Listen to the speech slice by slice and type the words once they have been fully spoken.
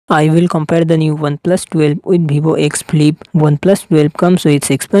I will compare the new OnePlus 12 with Vivo X Flip. OnePlus 12 comes with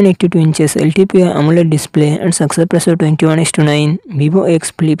 6.82 inches LTPI AMOLED display and success ratio 21:9. Vivo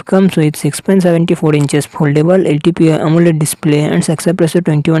X Flip comes with 6.74 inches foldable LTPI AMOLED display and success ratio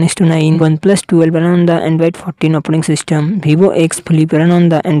 21:9. OnePlus 12 run on the Android 14 operating system. Vivo X Flip run on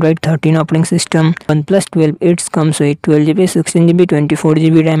the Android 13 operating system. OnePlus 12 it comes with 12GB, 16GB,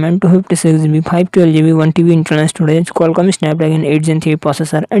 24GB RAM and 256GB, 512GB, 1TB internal storage. Qualcomm Snapdragon 8 Gen 3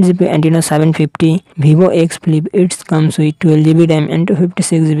 processor and GP Adreno 750. Vivo X Flip it comes with 12GB RAM and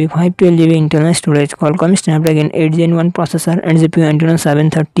 256GB, 512GB internal storage. Qualcomm Snapdragon 8 Gen 1 processor and GP Adreno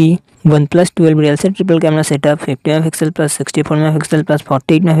 730. OnePlus 12 real set triple camera setup, 50MP plus 64MP plus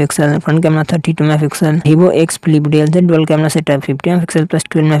 48MP, front camera 32MP. Vivo X Flip real set dual camera setup, 50MP plus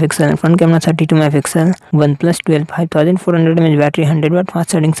 12MP, front camera 32MP. OnePlus 12 5400mAh battery, 100W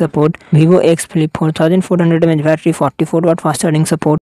fast charging support. Vivo X Flip 4400mAh battery, 44W fast charging support.